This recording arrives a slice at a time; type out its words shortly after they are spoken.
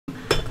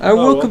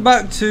Welcome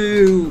back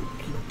to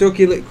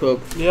Doki Lit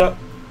Club. Yeah.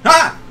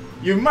 Ha!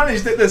 You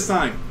managed it this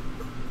time.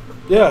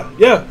 Yeah,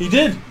 he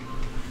did.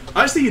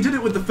 Actually, you did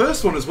it with the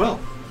first one as well.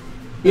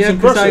 Yeah,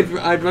 because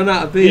I'd run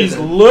out of beer. He's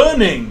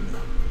learning.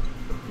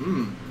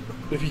 Mm.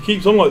 If he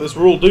keeps on like this,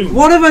 we're all doomed.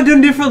 What have I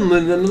done differently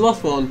than the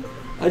last one?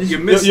 I just You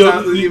missed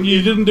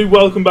you didn't do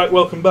welcome back,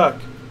 like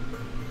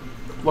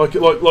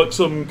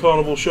some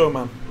carnival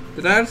showman.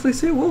 Did I actually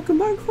say welcome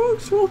back,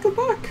 folks? Welcome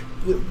back.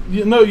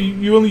 No,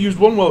 you only used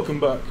one welcome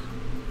back.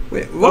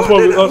 Wait, that's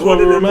why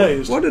we were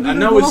amazed. I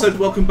know we said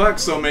welcome back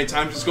so many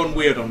times, it's gone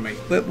weird on me.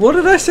 Wait, what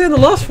did I say in the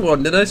last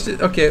one? Did I say...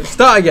 Okay,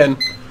 start again.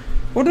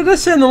 What did I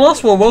say in the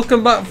last one?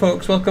 Welcome back,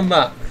 folks. Welcome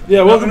back.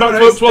 Yeah, welcome back,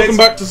 folks. Welcome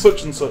back to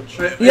such and such.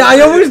 Yeah, I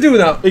always do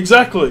that.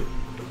 Exactly.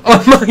 Oh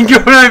my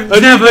god,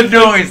 I've never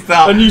noticed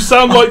that. And you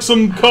sound like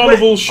some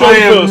carnival show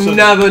person.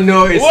 I have never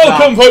noticed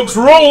welcome, that. folks.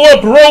 Roll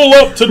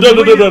up to da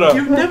da da da.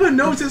 You've never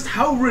noticed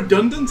how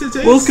redundant it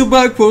is? Welcome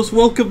back, folks.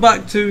 Welcome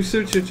back to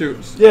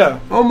Substitutes. Yeah.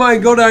 Oh my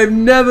god, I've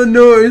never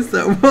noticed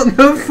that. What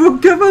the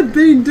fuck have I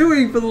been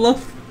doing for the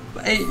last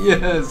 8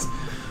 years?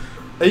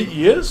 8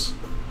 years?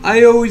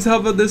 I always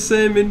have the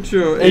same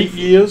intro. 8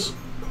 years?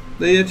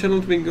 The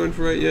channel's been going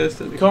for 8 years.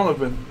 Then. Can't have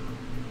been.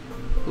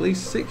 At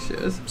least 6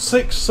 years.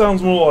 6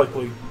 sounds more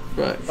likely.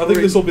 Right. I think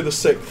this will be the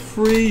 6th.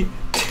 3,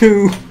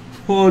 2,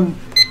 1.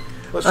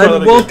 Let's try that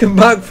And again. welcome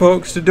back,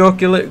 folks, to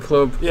Doki Lit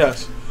Club.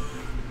 Yes.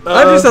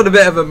 I just had a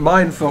bit of a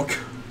mindfuck.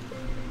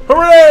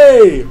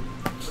 Hooray!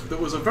 That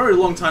was a very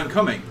long time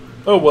coming.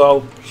 Oh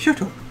well. Shut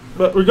up.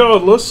 But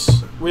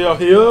regardless, we are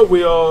here.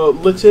 We are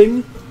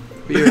litting.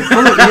 We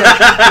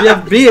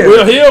have beer. We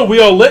are here.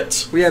 We are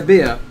lit. We have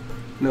beer.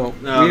 No.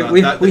 No, we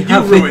you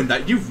have ruined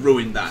that. You've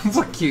ruined that.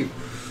 Fuck you.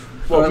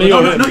 Well, Alright, me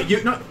or No,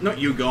 him? not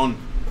you gone.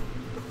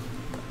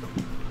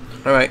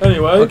 Alright.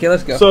 Anyway. Okay,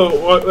 let's go.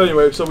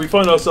 So so we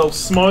find ourselves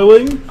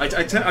smiling. I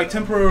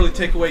temporarily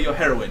take away your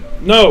heroin.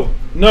 No.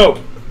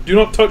 Do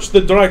not touch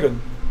the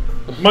dragon.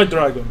 My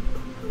dragon.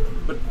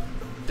 But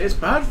it's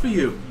bad for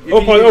you.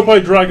 Opie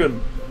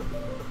dragon.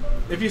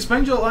 If you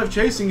spend your life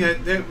chasing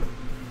it,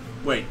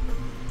 wait.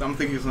 I'm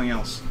thinking of something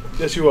else.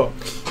 Yes, you are.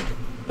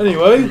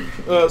 Anyway,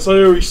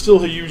 Sayori's still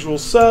her usual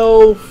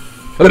self.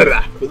 But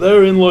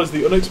therein lies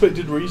the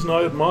unexpected reason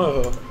I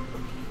admire her.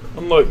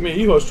 Unlike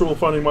me, who has trouble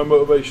finding my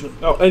motivation,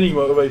 any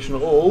motivation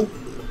at all,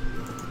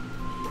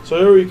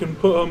 Sayori can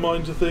put her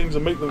mind to things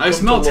and make them. I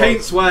smell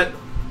taint sweat.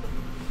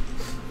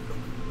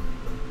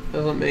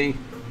 That's not me.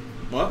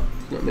 What?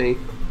 Not me.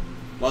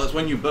 Well, it's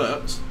when you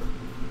burped.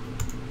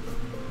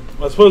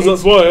 I suppose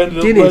that's why I ended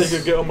up Guinness. letting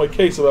her get on my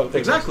case about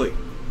things. Exactly.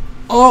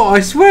 Oh, I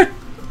swear.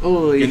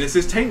 Oh, Guinness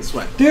is taint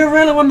sweat. do you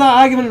really want that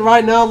argument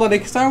right now, Lenny?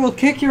 Because I will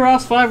kick your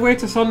ass 5 way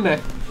to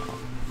Sunday.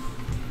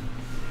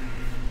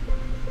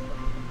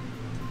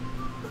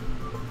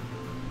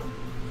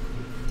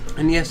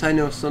 And yes, I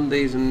know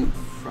Sundays and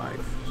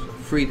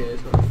 3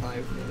 days, not 5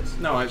 days.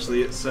 No,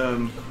 actually, it's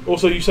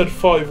Also, you said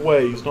 5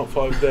 ways, not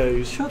 5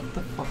 days. Shut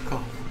the fuck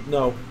up.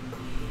 No.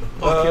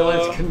 Okay,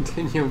 let's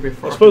continue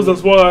before. I suppose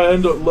that's why I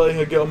end up letting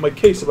her get on my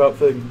case about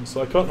things.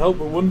 I can't help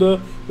but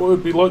wonder what it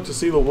would be like to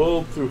see the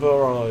world through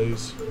her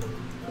eyes.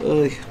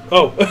 Ugh.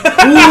 Oh.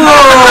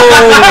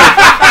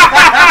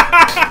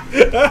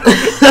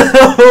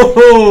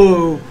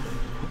 Whoa!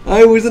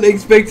 I wasn't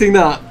expecting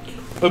that.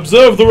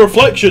 Observe the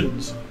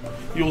reflections.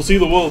 You will see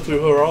the world through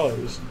her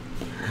eyes.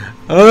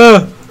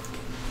 I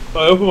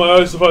open my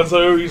eyes to find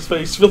Sayori's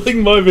face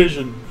filling my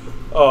vision.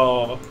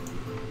 Ah.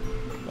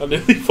 I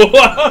nearly fall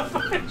out of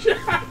my chair.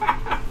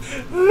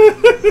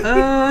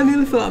 I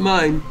nearly fell out of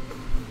mine.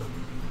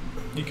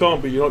 You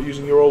can't be, you're not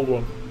using your old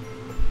one.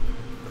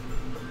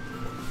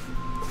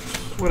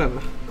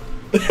 Whatever.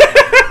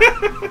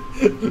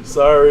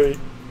 Sorry.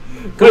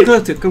 Come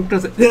closer, come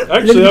closer.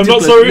 Actually, I'm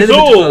not sorry at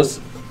all.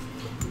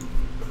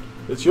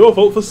 It's your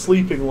fault for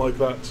sleeping like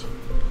that.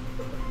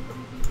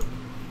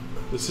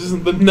 This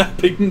isn't the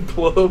napping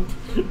club.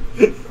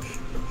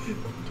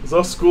 Does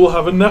our school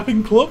have a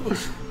napping club?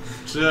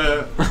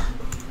 You're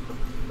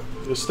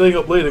staying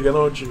up late again,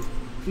 aren't you?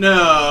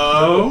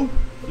 No.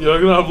 You're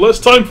gonna have less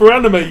time for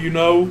anime, you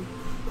know.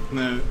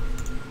 No.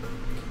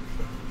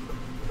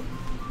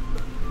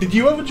 Did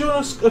you ever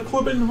join a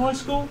club in high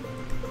school?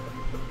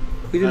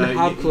 We didn't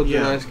have clubs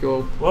in high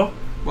school. What?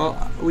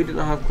 Well, we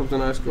didn't have clubs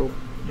in high school.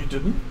 You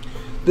didn't?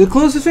 The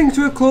closest thing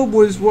to a club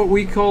was what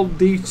we called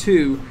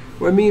D2,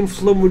 where me and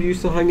Flum would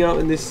used to hang out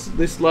in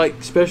this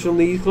like special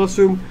needs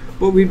classroom,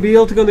 but we'd be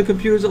able to go on the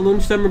computers at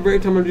lunchtime and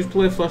break time and just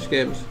play flash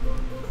games.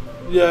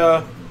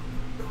 Yeah.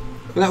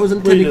 But that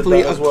wasn't We did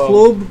technically that a as well.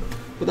 club,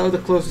 but that was the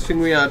closest thing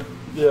we had.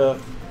 Yeah.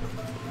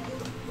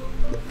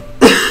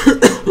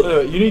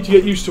 Anyway, you need to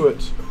get used to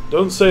it.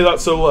 Don't say that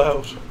so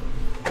loud.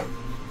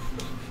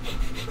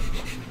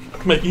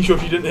 Making sure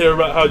she didn't hear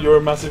about how you're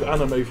a massive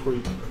anime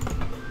freak.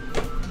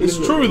 It's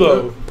true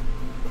though.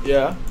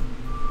 Yeah.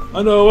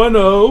 I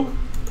know.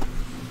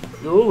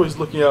 You're always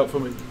looking out for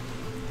me.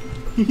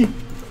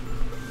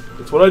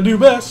 It's what I do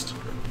best.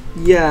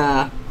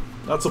 Yeah.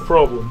 That's a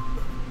problem.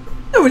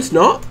 No, it's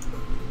not.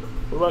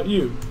 What about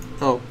you?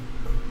 Oh.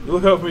 You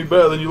look out for me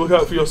better than you look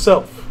out for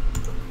yourself.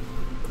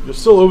 You're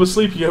still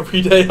oversleeping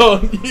every day,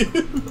 aren't you?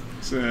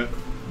 That's it.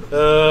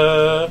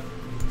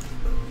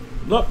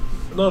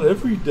 Not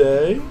every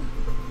day.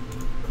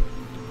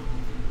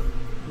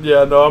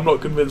 Yeah, no, I'm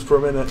not convinced for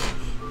a minute.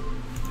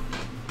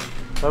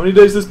 How many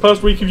days this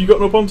past week have you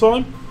gotten up on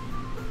time?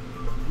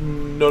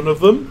 None of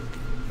them.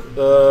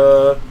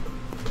 Oh,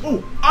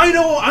 I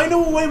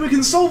know a way we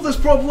can solve this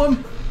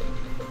problem.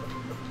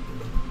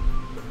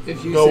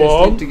 If you Go say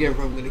on. sleep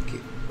together, I'm gonna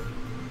keep.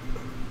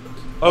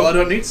 Well, I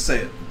don't need to say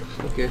it.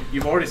 Okay.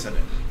 You've already said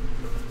it.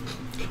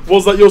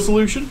 Was that your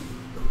solution?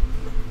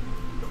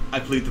 I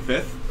plead the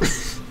fifth.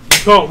 You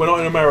can't, we're not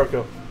in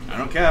America. I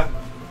don't care.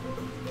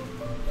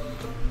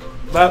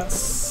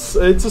 It's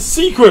a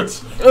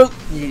secret! Oh,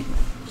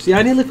 see,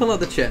 I nearly fell out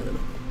the chair then.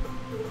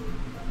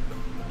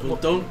 Well,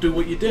 don't do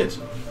what you did.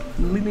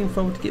 I'm leaning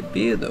forward to get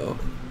beer though.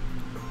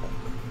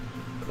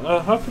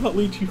 How can that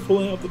lead to you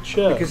falling out of the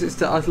chair? Because it's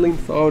that I lean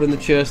forward and the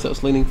chair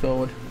starts leaning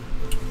forward.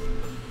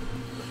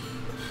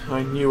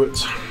 I knew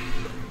it.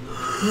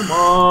 Come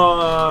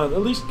on,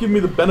 at least give me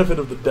the benefit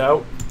of the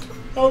doubt.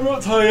 I'm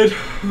not tired.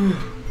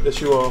 Yes,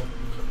 you are.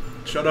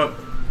 Shut up.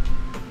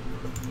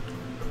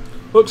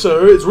 Look,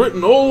 sir, it's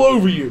written all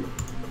over you.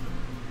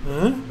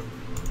 Huh?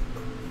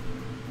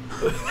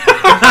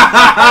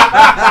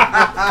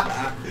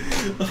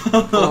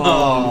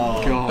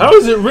 Oh god. How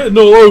is it written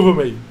all over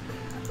me?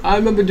 I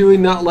remember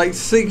doing that like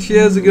 6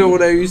 years ago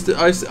when I used to.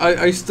 I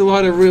still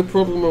had a real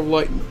problem of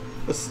like,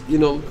 you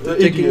know,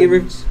 taking every.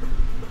 Idioms.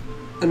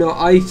 No,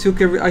 I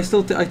took I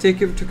took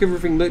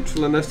everything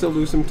literal, and I still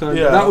do sometimes.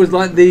 Yeah. That was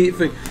like the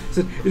thing.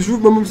 So it's my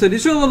mum said,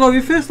 "It's all over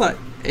your face." Like,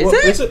 is What,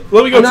 it? is it?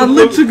 Let me go And to I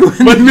literally go in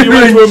the when you mirror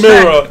went to a and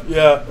check. mirror.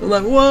 Yeah. I'm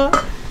like,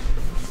 what?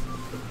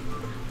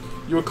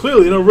 You were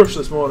clearly in a rush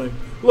this morning.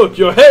 Look,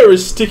 your hair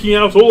is sticking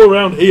out all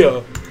around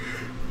here.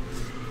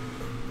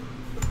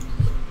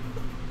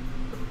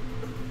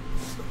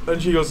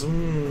 And she goes,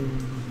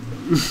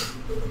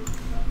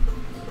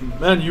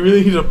 Man, you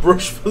really need a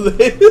brush for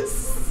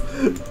this.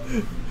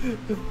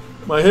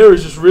 My hair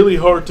is just really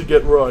hard to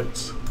get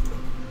right.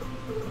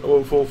 I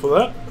won't fall for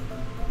that.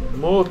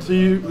 More to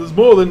you. There's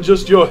more than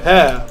just your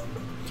hair.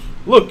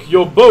 Look,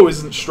 your bow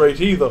isn't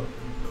straight either.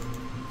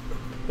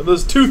 And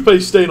there's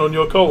toothpaste stain on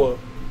your collar.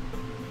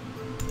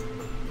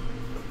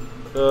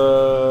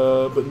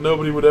 But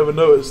nobody would ever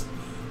notice.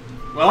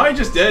 Well, I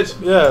just did.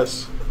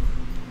 Yes.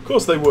 Of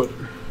course they would.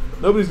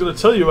 Nobody's going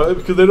to tell you about it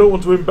because they don't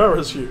want to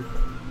embarrass you.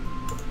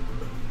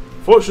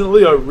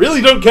 Fortunately, I really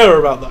don't care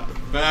about that.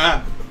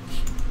 Ah.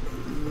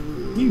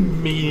 You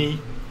meanie.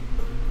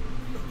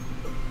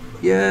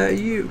 Yeah,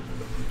 you.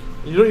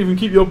 You don't even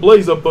keep your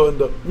blazer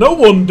buttoned up. No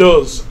one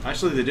does.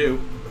 Actually, they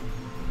do.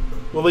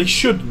 Well, they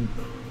shouldn't.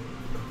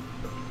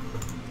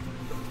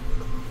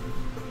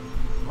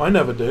 I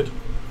never did.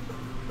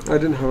 I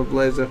didn't have a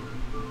blazer.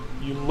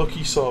 You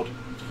lucky sod.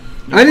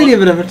 I didn't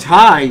even have a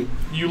tie.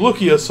 You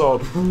luckier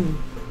sod.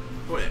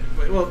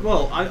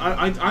 Well,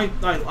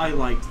 I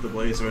liked the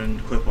blazer and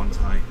clip-on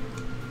tie.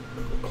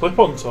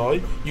 Clip-on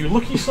tie. You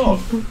lucky sod.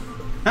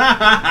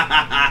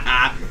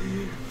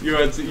 You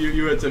had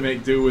to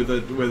make do with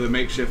a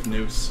makeshift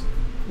noose.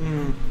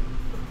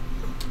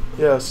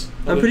 Yes.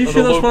 I'm pretty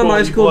sure that's why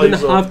my school didn't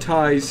have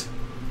ties.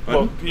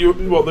 What? They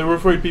were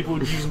afraid people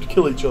would use them to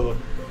kill each other.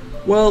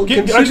 Well,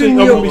 Actually, considering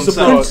I we wouldn't be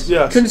surprised.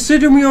 Yes.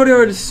 considering we already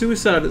had a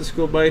suicide at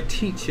school by a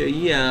teacher,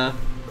 yeah.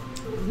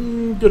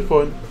 Good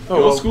point. Oh,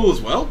 Your well. school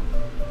as well?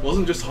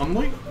 Wasn't just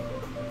Hunley?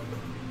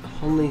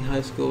 Hunley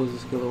High School was the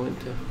school I went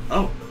to.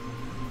 Oh.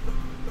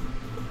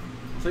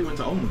 I thought you went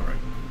to Allenbury.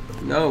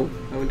 No,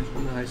 I went to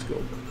Hunley High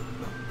School.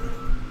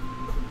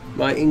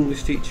 My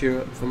English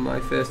teacher from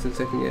my first and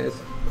second years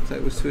said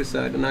it was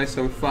suicide, and I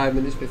saw him 5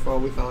 minutes before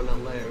we found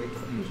out later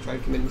he was trying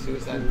committing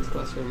suicide in his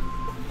classroom.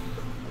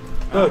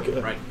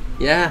 Okay. Right.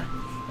 Yeah.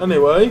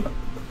 Anyway,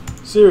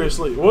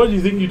 seriously, why do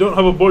you think you don't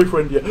have a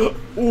boyfriend yet?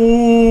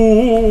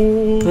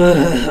 Ooh.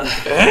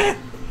 Eh?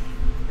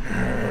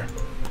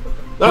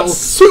 That's Hulk.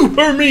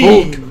 super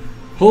mean.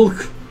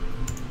 Hulk.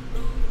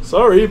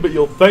 Sorry, but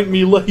you'll thank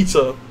me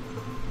later.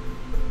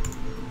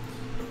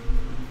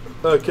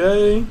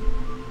 Okay.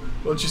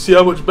 Once you see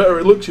how much better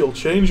it looks, you'll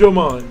change your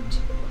mind.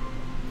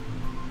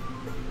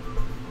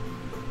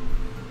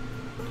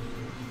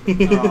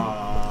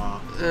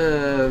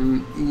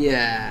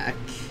 Yeah,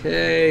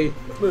 okay.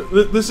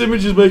 This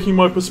image is making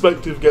my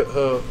perspective get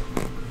hurt.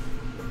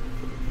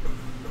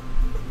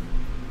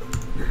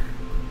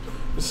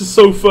 This is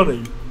so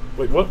funny.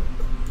 Wait, what?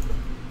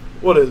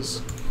 What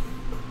is?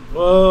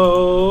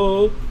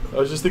 Well, I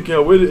was just thinking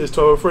how weird it is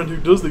to have a friend who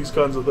does these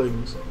kinds of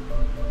things.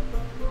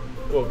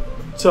 What?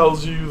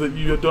 Tells you that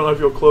you don't have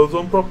your clothes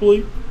on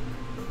properly?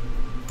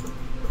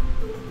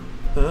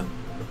 Huh?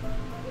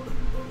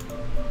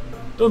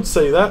 Don't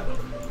say that.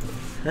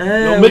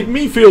 You'll make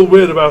me feel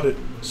weird about it,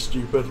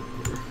 stupid.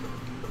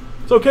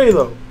 It's okay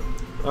though.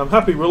 I'm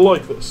happy we're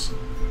like this.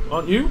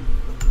 Aren't you?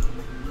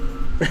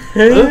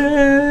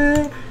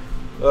 Huh?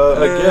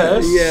 I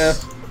guess. Yeah.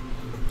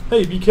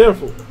 Hey, be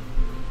careful.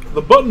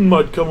 The button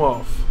might come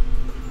off.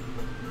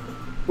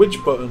 Which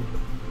button?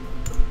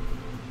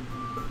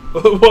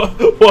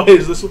 Why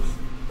is this?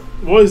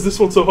 Why is this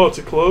one so hard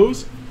to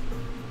close?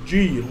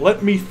 Gee,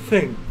 let me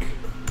think.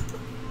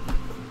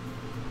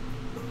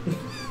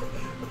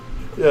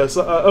 Yes,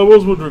 I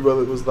was wondering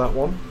whether it was that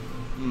one.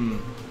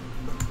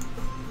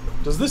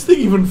 Does this thing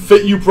even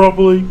fit you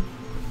properly?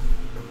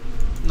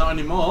 Not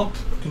anymore.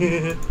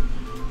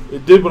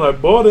 It did when I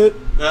bought it.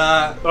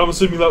 I'm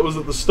assuming that was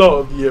at the start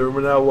of the year, and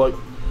we're now like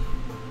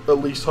at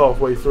least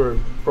halfway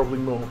through, probably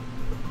more.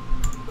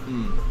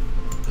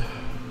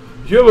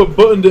 If you ever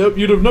buttoned it up,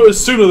 you'd have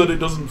noticed sooner that it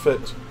doesn't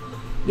fit.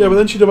 Yeah, but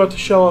then she'd have had to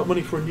shell out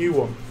money for a new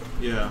one.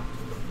 Yeah.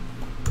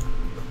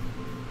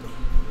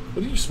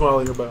 What are you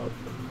smiling about?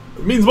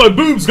 It means my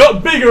boobs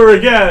got bigger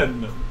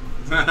again!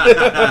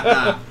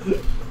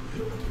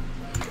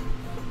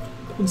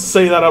 Don't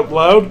say that out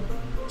loud,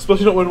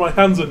 especially not when my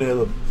hands are near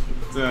them.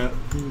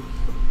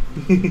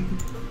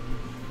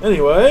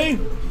 Anyway,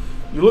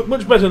 you look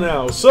much better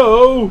now,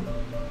 so...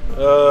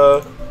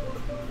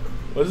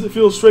 why does it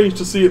feel strange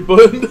to see it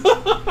burned?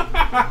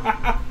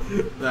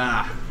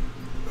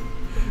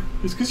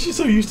 It's because she's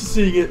so used to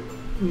seeing it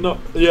not...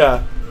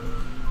 Yeah.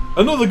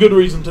 Another good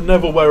reason to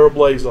never wear a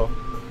blazer.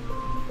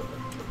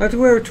 I have to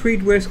wear a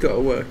tweed waistcoat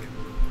at work.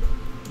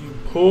 You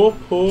poor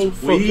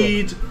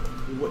Tweed.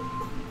 fucker.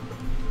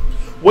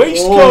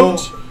 Waistcoat,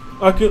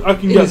 I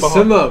can get behind.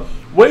 Summer.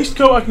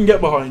 Waistcoat I can get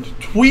behind.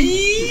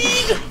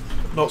 Tweed,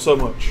 not so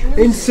much.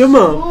 In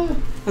summer,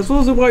 as well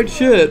as a white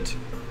shirt.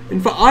 In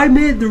fact, I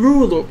made the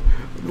rule up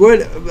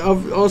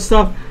of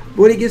stuff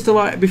when it gets to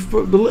like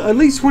before, at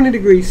least 20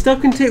 degrees.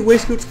 Staff can take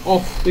waistcoats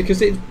off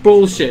because it's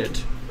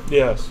bullshit.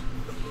 Yes.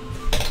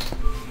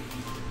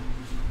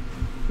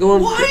 Go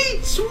on. Why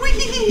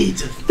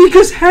tweed?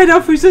 Because head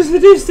office are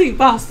sadistic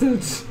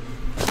bastards.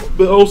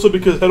 But also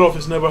because head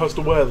office never has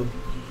to wear them.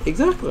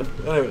 Exactly.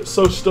 Anyway, it's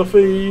so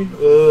stuffy.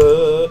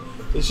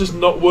 It's just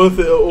not worth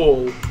it at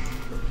all.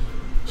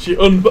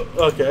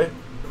 Okay.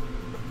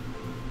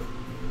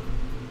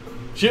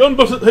 She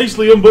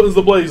hastily unbuttons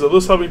the blazer,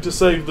 thus having to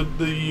save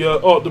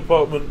the art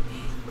department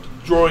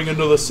drawing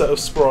another set of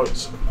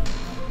sprites.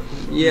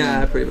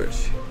 Yeah, pretty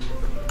much.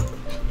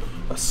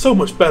 That's so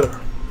much better.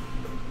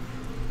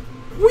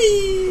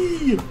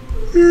 Whee!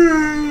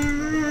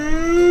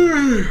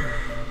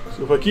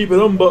 So if I keep it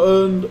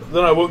unbuttoned,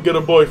 then I won't get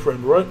a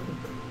boyfriend, right?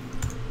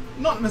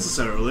 Not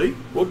necessarily.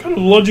 What kind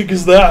of logic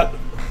is that?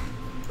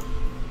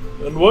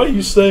 And why are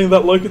you saying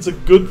that like it's a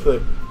good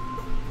thing?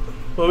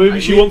 Well,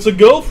 maybe she wants a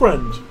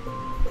girlfriend.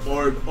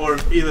 Or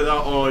either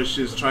that, or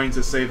she's trying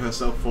to save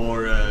herself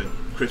for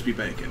crispy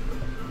bacon.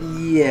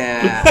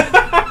 Yeah.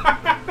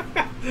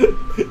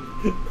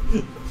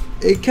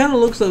 It kind of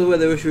looks like the way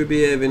they wish we were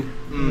behaving.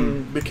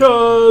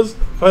 Because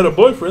if I had a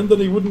boyfriend, then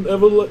he wouldn't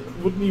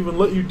even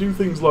let you do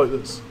things like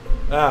this.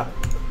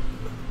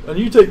 And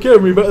you take care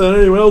of me better than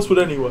anyone else would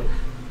anyway.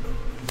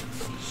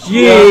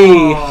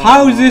 Gee,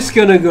 how's this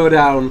gonna go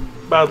down?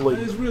 Badly.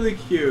 That is really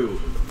cute.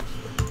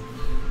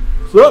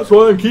 So that's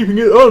why I'm keeping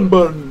it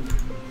unbuttoned.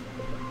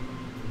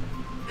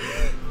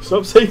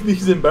 Stop saying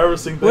these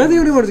embarrassing things. We're the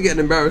only ones getting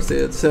embarrassed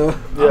here, so...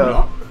 Yeah. I'm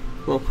not.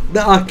 Well,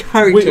 our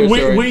character,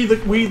 we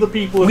the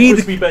people of We the-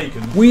 crispy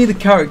bacon. We the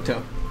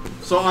character.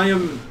 So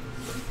I'm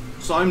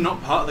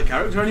not part of the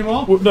character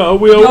anymore? Well, no,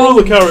 we are all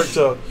the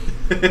character.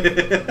 Do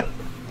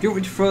you want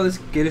me to throw this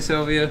Guinness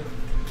over you?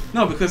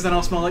 No, because then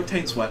I'll smell like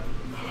taint sweat.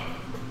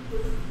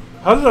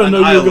 How did I An know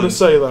you were island. going to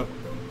say that?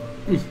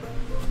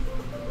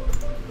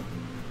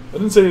 I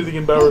didn't say anything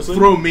embarrassing.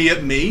 Throw me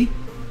at me.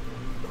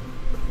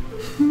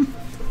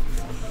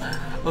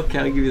 Okay,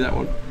 I'll give you that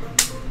one.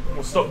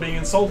 Well, stop being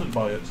insulted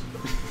by it.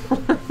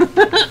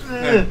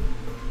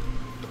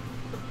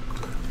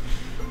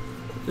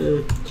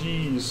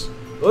 Jeez.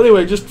 Well,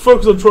 anyway, just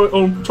focus on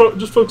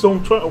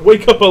trying to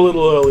wake up a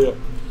little earlier.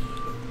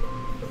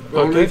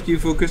 Only if you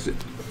focus it.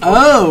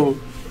 Oh!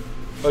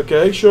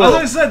 Okay, sure. As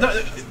I said,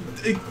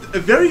 a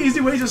very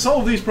easy way to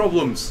solve these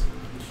problems.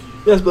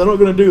 Yes, but they're not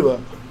going to do that.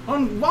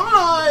 And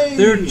why?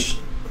 They're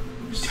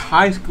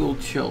high school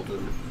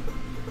children.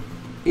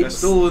 They're It's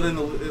still within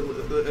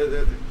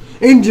the...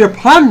 in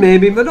Japan,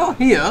 maybe, but not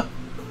here.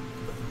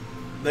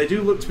 They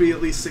do look to be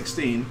at least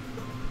 16.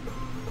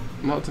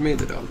 Not to me,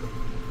 they don't.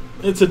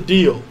 It's a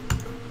deal.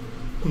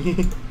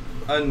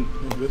 And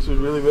This was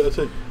really better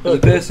take. The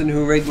person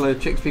who regularly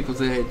checks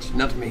people's age,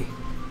 not me.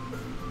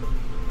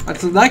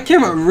 Actually, that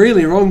came out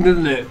really wrong,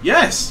 didn't it?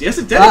 yes,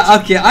 it did.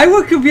 Okay, I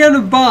work at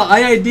Vienna Bar.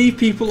 I ID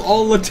people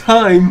all the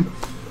time.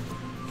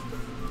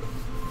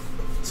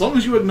 As long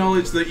as you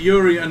acknowledge that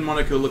Yuri and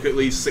Monica look at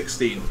least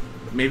 16,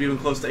 maybe even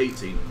close to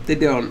 18. They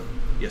don't.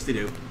 Yes, they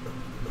do.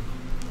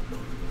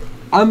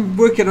 I'm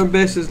working on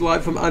bases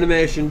like from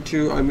animation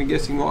to, I'm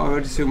guessing what I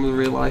would assume in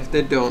real life.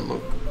 They don't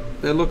look.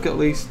 They look at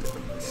least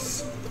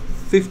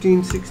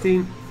 15,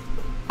 16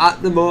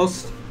 at the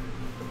most.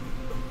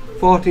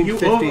 14,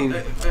 15.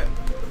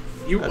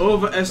 You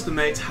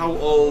overestimate how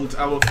old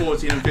our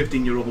 14 and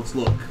 15-year-olds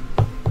look.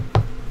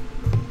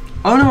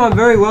 Oh no, I'm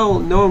very well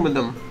known with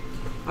them.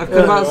 I've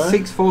got about Anyway.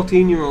 6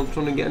 14-year-olds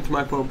trying to get into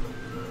my pub.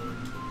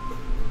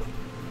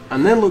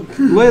 And they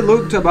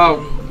looked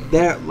about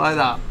there like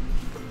that.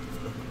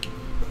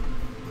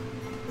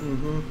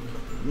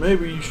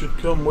 Maybe you should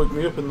come wake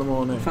me up in the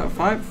morning. In fact,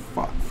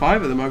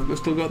 five of them I've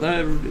still got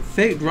their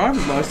fake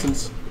driver's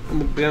license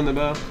behind the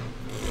bar.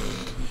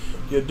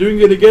 You're doing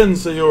it again,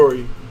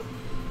 Sayori.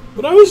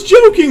 But I was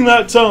joking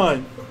that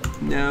time!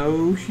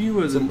 No, she It's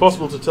wasn't.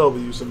 impossible to tell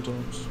with you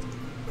sometimes.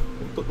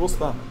 What's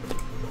that?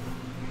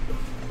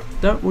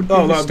 That would be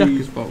the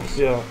Stacker's box.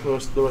 Yeah, the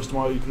rest of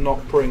my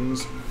not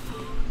prings.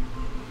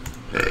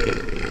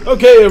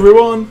 Okay,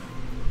 everyone!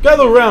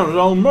 Gather round and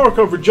I'll mark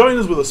our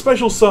vaginas with a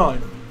special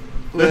sign.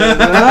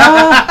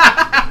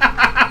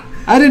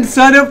 I didn't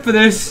sign up for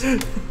this.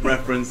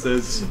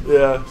 References.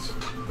 Yeah.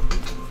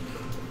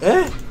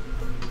 Eh?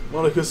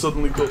 Monica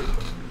suddenly called.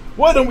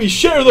 Why don't we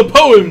share the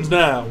poems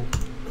now?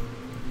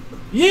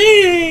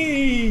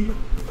 Yay!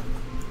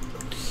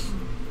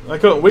 I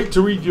can't wait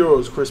to read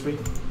yours, Crispy.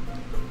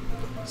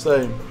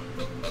 Same.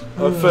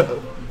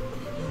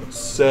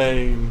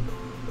 Same.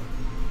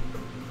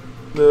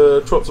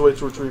 Trots away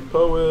to retrieve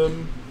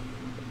poem.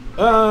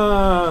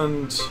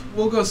 And...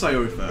 We'll go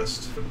Sayori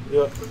first.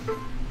 Yeah.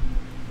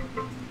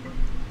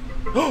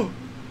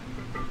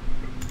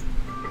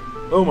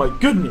 Oh my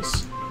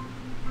goodness!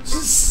 This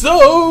is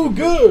so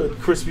good,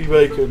 Crispy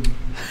Bacon.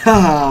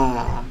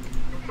 Ha!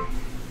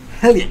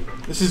 Hell yeah!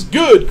 This is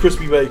good,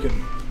 Crispy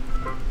Bacon.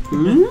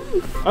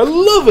 I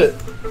love it!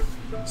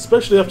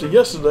 Especially after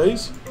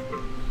yesterday's.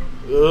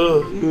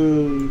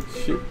 Ugh.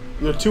 Shit.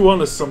 You're too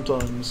honest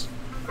sometimes.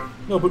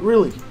 No, but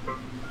really.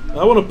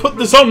 I want to put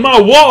this on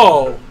my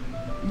wall!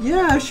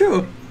 Yeah,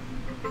 sure.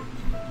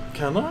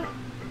 Can I?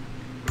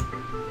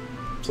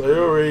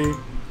 Sayori,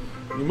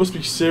 you must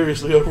be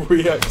seriously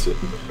overreacting.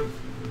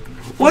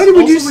 Why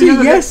would you Also,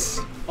 say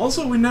yes?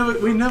 Also, we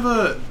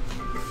never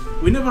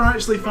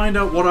actually find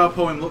out what our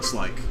poem looks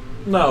like.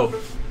 No.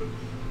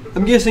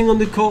 I'm guessing on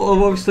the quote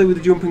of obviously with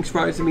the jumping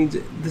sprites, it means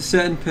the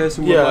certain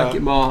person would like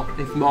it more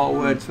if more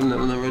words from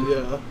them are in.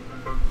 Yeah.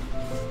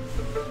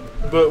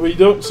 But we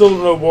still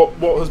don't know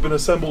what has been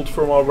assembled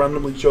from our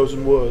randomly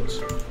chosen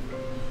words.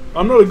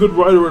 I'm not a good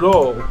writer at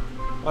all.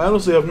 I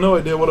honestly have no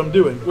idea what I'm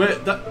doing. Wait,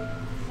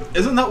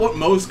 isn't that what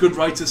most good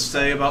writers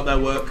say about their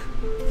work?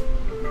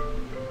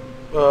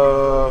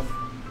 I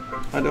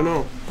don't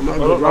know. I'm not a I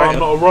good don't know, writer. I'm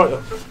not a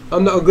writer.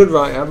 I'm not a good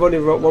writer. I've only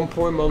wrote one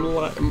poem on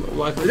life.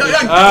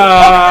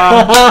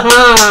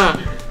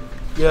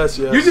 Yes,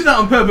 yes. You did that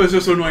on purpose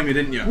just to annoy me,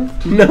 didn't you?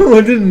 No,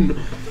 I didn't.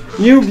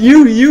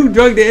 You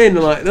dragged it in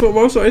like that's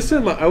what I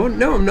said. Like I wouldn't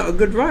know. I'm not a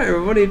good writer.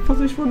 I've only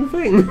published one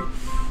thing.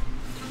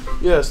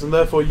 Yes, and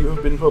therefore you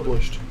have been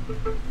published.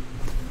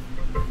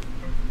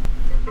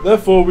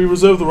 Therefore, we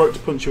reserve the right to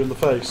punch you in the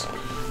face.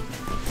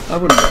 I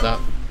wouldn't do that.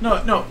 No.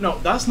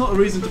 That's not a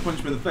reason to punch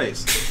him in the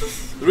face.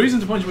 The reason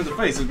to punch him in the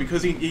face is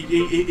because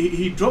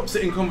he drops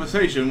it in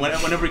conversation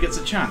whenever he gets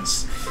a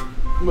chance.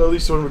 Well, at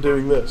least when we're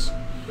doing this.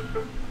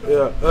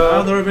 Yeah.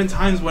 There have been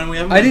times when we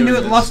haven't. I didn't do doing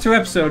it the this. last two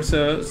episodes,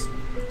 so.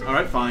 All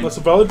right, fine. That's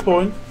a valid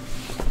point.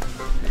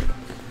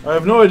 I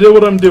have no idea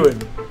what I'm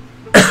doing.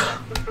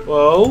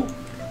 Well,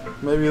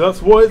 maybe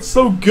that's why it's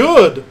so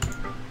good.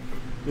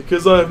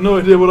 Because I have no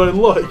idea what I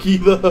like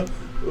either.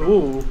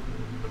 Ooh.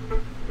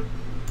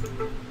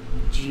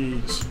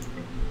 Jeez.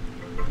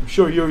 I'm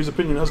sure Yuri's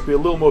opinion has to be a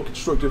little more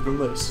constructive than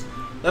this.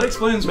 That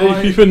explains Maybe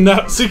why. even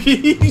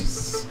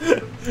Natsuki's.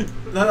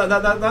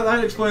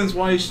 That explains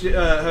why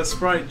her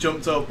sprite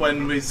jumped up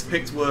when we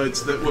picked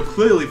words that were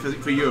clearly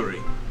for Yuri.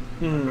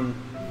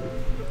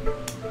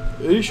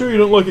 Are you sure you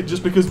don't like it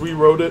just because we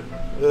wrote it?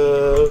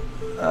 Well,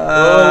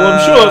 I'm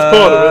sure that's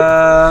part of it.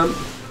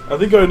 I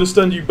think I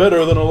understand you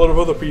better than a lot of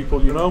other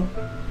people, you know?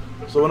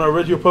 So when I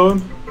read your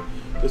poem,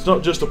 it's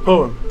not just a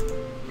poem.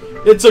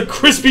 It's a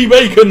crispy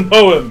bacon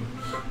poem!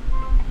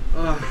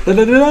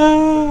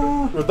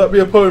 Would that be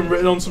a poem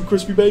written on some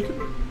crispy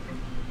bacon?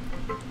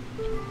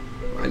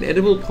 An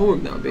edible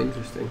poem, that would be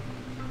interesting.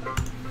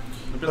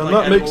 And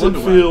that makes it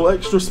feel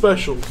extra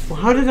special.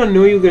 Well, how did I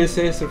know you were going to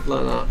say something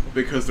like that?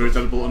 Because there is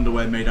edible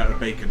underwear made out of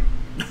bacon.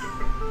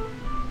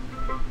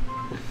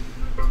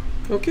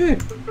 Okay.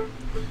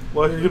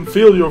 Like I can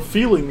feel your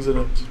feelings in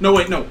it. No,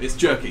 wait, no, it's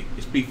jerky.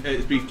 It's beef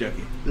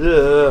jerky.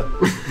 Yeah.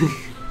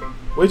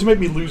 Way to make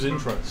me lose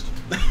interest.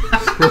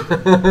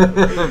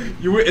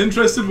 You were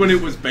interested when it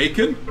was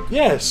bacon?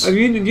 Yes. Do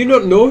you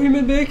not know him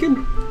in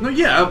bacon? No,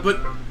 yeah, but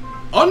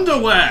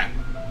underwear,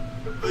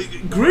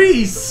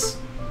 grease,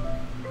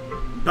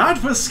 bad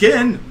for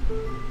skin,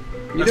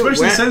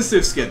 especially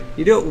sensitive skin.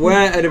 You don't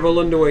wear edible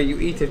underwear, you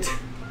eat it.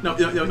 No,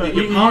 your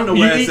partner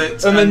wears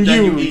it, and then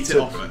you eat it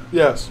off it.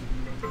 Yes.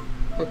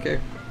 Okay.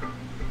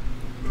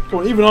 Come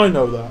on, even I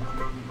know that.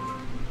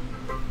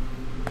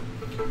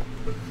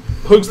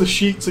 Hugs the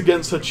sheets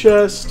against her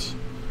chest.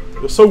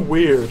 You're so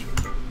weird.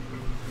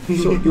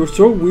 You're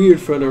so weird,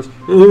 Fenners.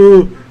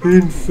 Oh,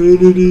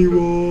 Infinity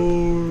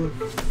War.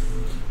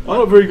 I'm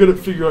not very good at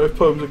figuring out if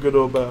poems are good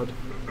or bad.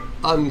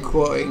 I'm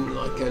quoting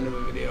like end of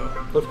a video.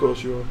 Of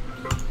course you are.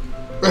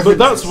 But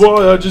that's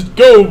why I just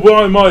go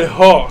by my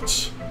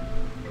heart.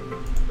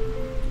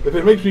 If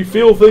it makes me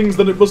feel things,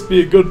 then it must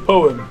be a good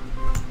poem.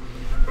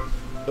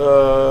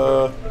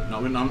 No,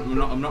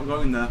 I'm not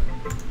going there.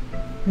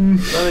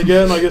 Then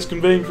again, I guess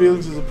conveying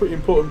feelings is a pretty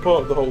important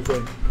part of the whole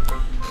thing.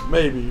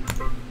 Maybe.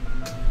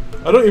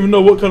 I don't even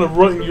know what kind of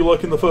writing you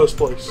like in the first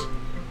place.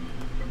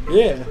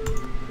 Yeah.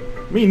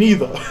 Me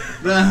neither.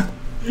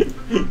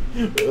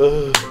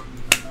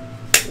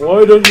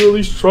 Why don't you at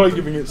least try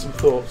giving it some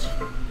thought?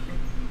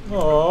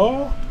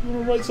 Aww, you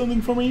wanna write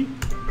something for me?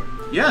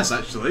 Yes,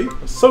 actually.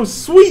 That's so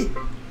sweet!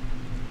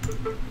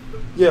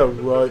 Yeah,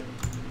 right.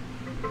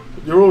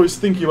 But you're always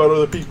thinking about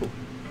other people.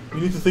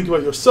 You need to think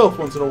about yourself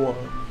once in a while.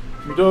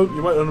 If you don't,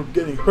 you might end up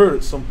getting hurt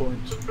at some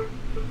point.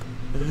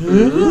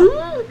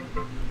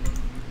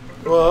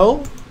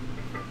 Well,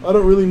 I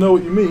don't really know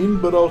what you mean,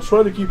 but I'll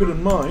try to keep it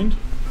in mind.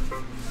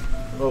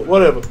 Well,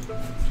 whatever.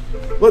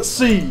 Let's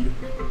see.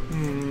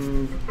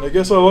 I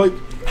guess I like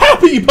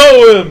happy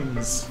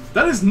poems!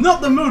 That is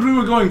not the mood we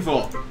were going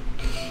for.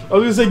 I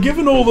was gonna say,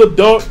 given all the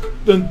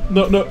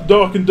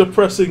dark and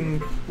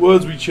depressing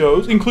words we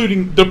chose,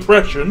 including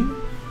depression.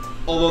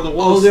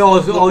 Although there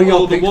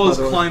was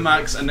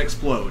climax and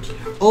explode.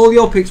 All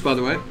your picks, by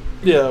the way.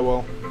 Yeah,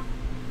 well,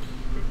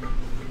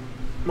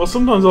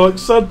 sometimes I like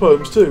sad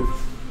poems too.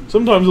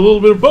 Sometimes a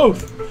little bit of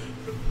both.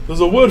 There's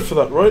a word for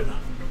that, right?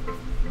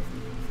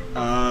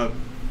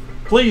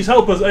 Please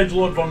help us,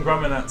 Edgelord von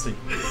Graminazi.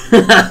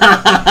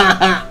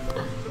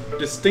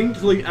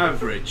 Distinctly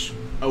average.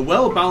 A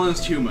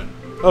well-balanced human.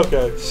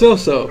 Okay. So.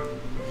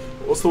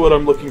 What's the word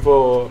I'm looking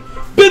for?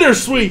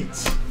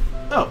 Bittersweet!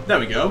 Oh, there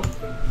we go.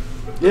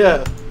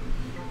 Yeah.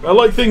 I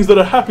like things that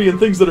are happy and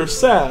things that are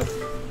sad.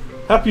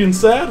 Happy and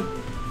sad?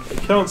 I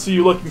can't see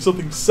you liking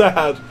something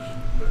sad.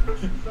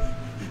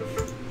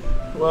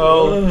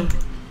 Well,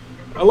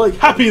 I like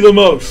happy the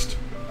most.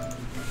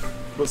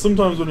 But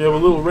sometimes when you have a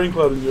little rain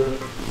cloud in your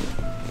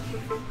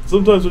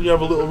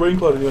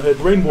head,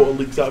 rainwater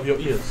leaks out of your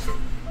ears.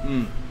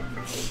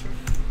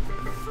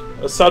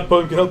 A sad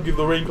poem can help give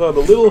the rain cloud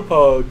a little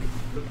hug,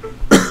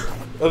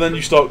 and then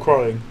you start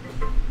crying.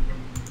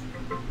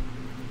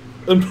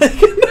 And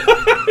make a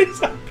nice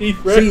happy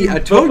rainbow. See, I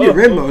told you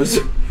rainbows.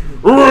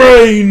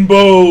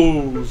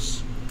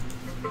 Rainbows!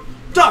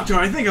 Doctor,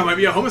 I think I might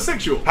be a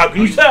homosexual. How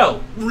can you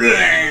tell?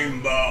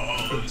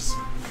 Rainbows!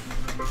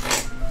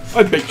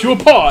 I baked you a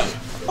pie.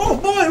 Oh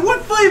boy,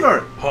 what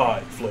flavor?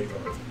 Pie flavor.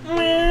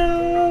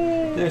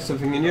 There's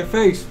something in your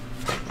face.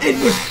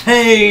 It was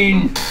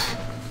pain!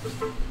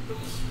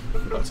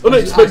 That's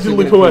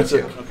unexpectedly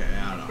poetic. Okay,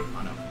 I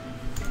know.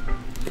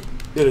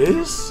 It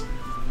is?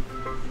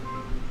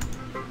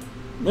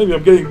 Maybe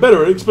I'm getting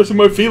better at expressing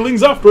my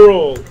feelings after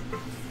all.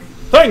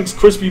 Thanks,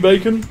 Crispy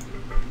Bacon.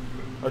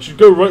 I should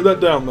go write that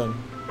down then.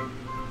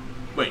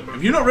 Wait,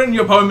 have you not written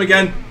your poem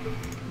again?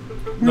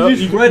 No,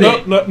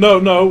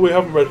 we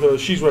haven't read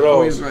hers. She's read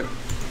ours. Right.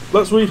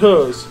 Let's read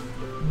hers.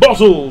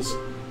 Bottles!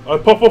 I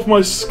pop off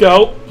my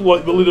scalp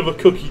like the lid of a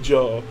cookie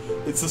jar.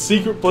 It's the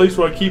secret place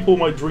where I keep all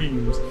my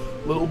dreams.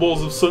 Little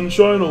balls of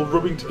sunshine all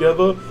rubbing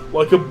together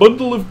like a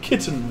bundle of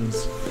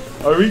kittens.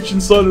 I reach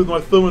inside with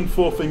my thumb and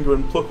forefinger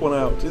and pluck one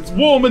out. It's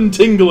warm and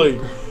tingly,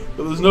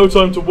 but there's no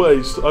time to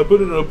waste. I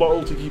put it in a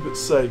bottle to keep it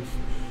safe.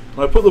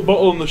 And I put the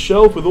bottle on the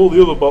shelf with all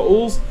the other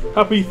bottles.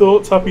 Happy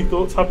thoughts, happy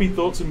thoughts, happy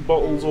thoughts in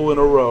bottles all in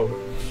a row.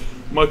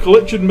 My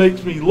collection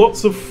makes me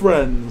lots of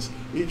friends.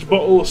 Each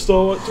bottle a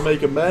starlight to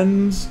make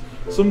amends.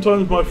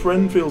 Sometimes my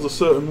friend feels a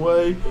certain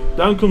way.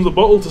 Down comes a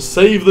bottle to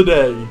save the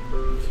day.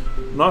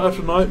 Night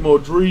after night, more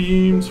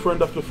dreams.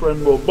 Friend after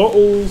friend, more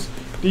bottles.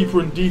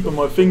 Deeper and deeper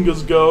my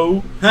fingers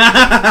go.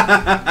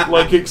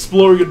 Like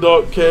exploring a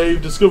dark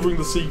cave, discovering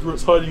the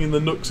secrets hiding in the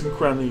nooks and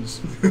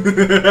crannies.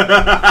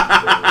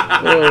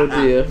 Oh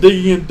dear.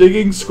 Digging and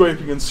digging,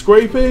 scraping and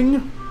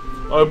scraping.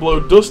 I blow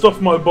dust off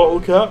my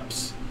bottle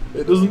caps.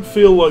 It doesn't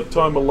feel like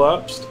time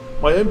elapsed.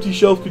 My empty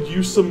shelf could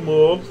use some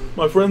more.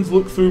 My friends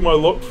look through my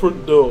locked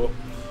front door.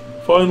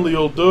 Finally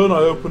all done, I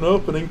open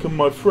up and in come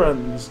my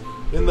friends.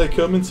 In they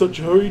come in such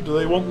a hurry, do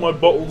they want my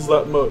bottles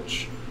that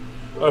much?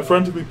 I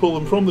frantically pull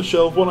them from the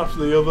shelf one after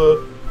the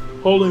other,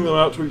 holding them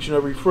out to each and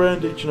every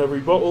friend, each and every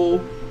bottle.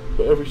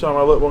 But every time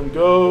I let one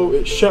go,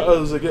 it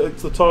shatters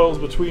against the tiles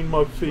between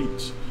my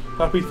feet.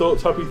 Happy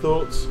thoughts, happy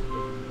thoughts.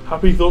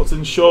 Happy thoughts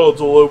in shards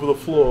all over the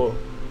floor.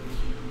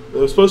 They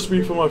were supposed to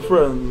be for my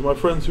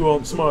friends who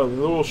aren't smiling.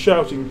 They're all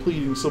shouting,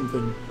 pleading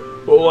something.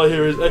 But all I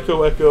hear is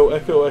echo, echo,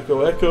 echo,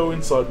 echo, echo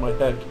inside my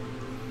head.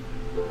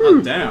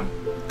 Oh, damn.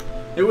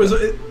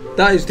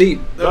 That is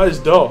deep. That is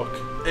dark.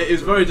 It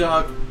is very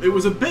dark. It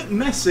was a bit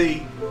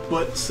messy,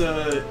 but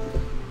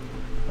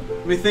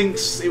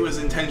methinks it was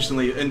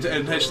intentionally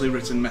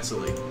written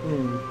messily.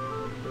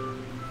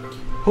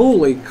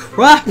 Holy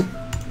crap!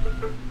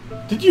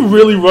 Did you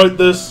really write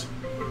this?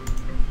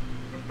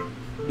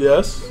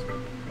 Yes.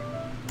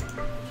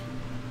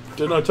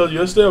 Didn't I tell you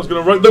yesterday I was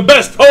going to write the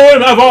best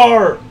poem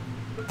ever?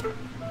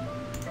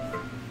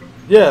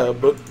 Yeah,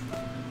 but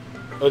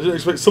I didn't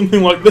expect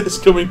something like this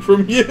coming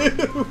from you.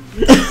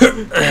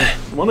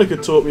 Monica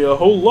taught me a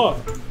whole lot.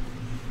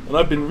 And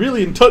I've been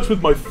really in touch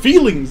with my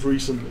feelings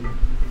recently.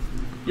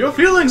 Your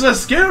feelings are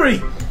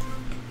scary.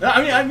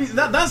 I mean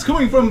that's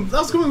coming from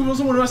someone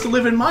who has to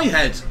live in my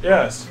head.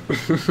 Yes.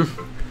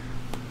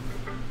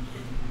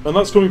 And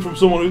that's coming from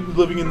someone who's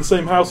living in the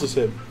same house as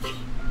him.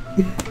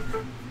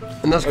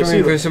 And that's I see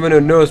coming from that. someone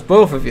who knows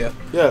both of you.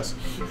 Yes.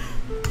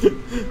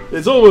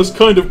 It's almost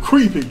kind of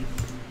creepy.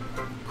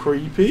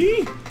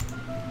 Creepy?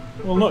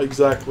 Well, not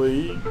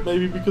exactly.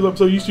 Maybe because I'm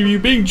so used to you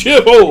being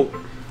cheerful!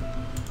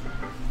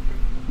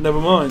 Never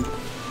mind.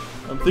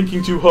 I'm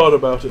thinking too hard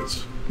about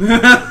it.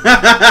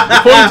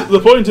 The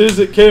point is,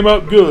 it came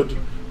out good,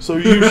 so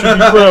you should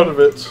be proud of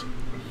it.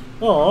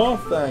 Aw,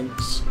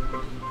 thanks.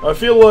 I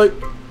feel like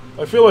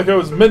I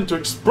was meant to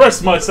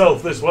express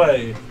myself this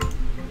way.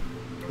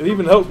 It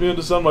even helps me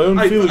understand my own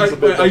feelings a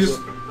bit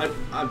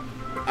better.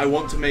 I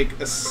want to make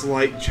a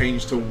slight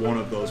change to one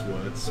of those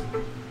words.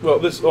 Well,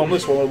 on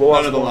this one or the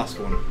last No, the one? last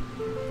one.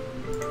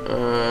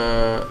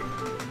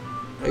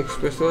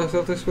 Express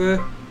myself this way.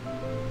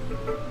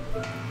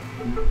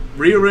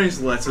 Rearrange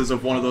the letters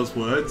of one of those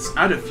words,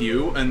 add a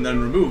few, and then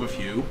remove a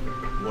few.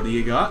 What do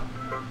you got?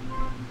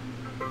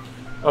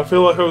 I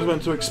feel like I was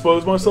meant to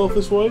expose myself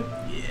this way.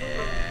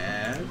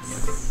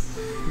 Yes.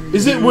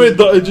 Is it weird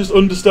that I just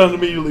understand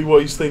immediately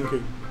what he's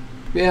thinking?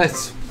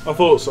 Yes. I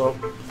thought so.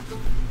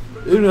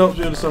 It even helps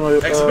me understand my...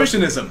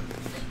 Exhibitionism.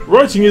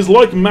 Writing is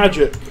like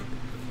magic.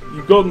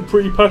 You've gotten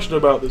pretty passionate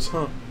about this,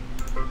 huh?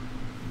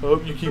 I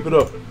hope you keep it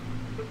up.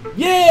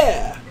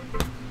 Yeah!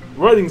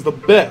 Writing's the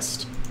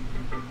best.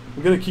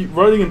 I'm gonna keep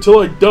writing until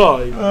I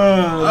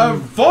die.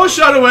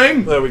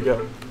 Foreshadowing! There we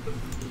go.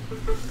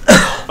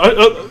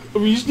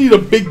 We just need a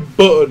big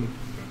button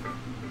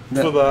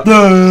for that.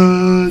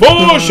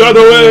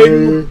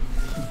 Foreshadowing!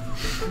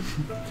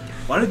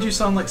 Why did you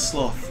sound like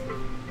Sloth?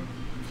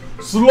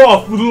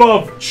 Sloth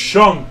love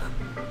chunk.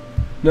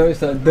 No,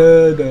 it's like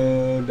da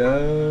da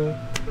da.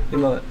 You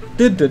know, like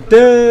da da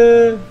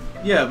da.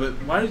 Yeah, but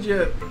why did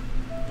you...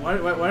 Why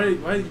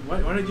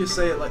did you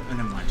say it like...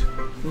 never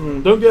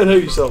mind. Don't get ahead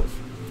of yourself.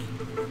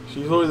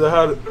 She's always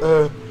had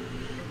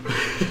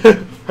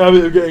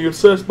habit of getting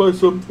obsessed with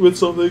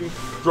something,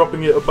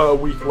 dropping it about a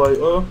week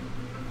later.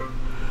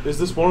 Is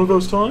this one of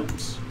those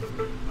times?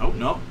 Oh,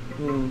 no.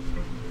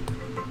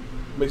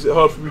 Makes it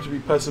hard for me to be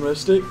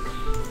pessimistic.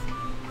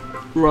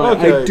 Right,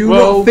 Okay, I do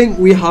not think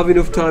we have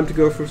enough time to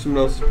go through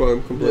someone else's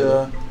poem completely.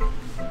 Yeah.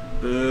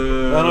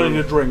 And I need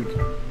a drink.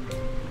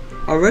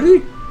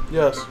 Already?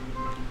 Yes.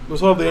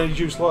 There's hardly any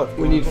juice left.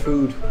 We need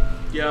food.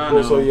 Yeah, I know.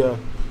 Also, yeah.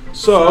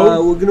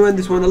 So, we're going to end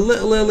this one a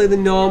little earlier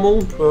than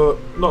normal.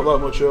 not that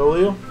much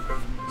earlier.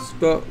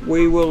 But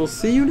we will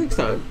see you next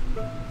time.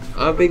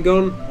 I've been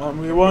gone. I'm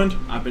Rewind.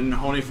 I've been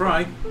Honey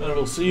Fry. And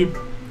we'll see you.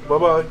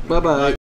 Bye-bye. Bye-bye.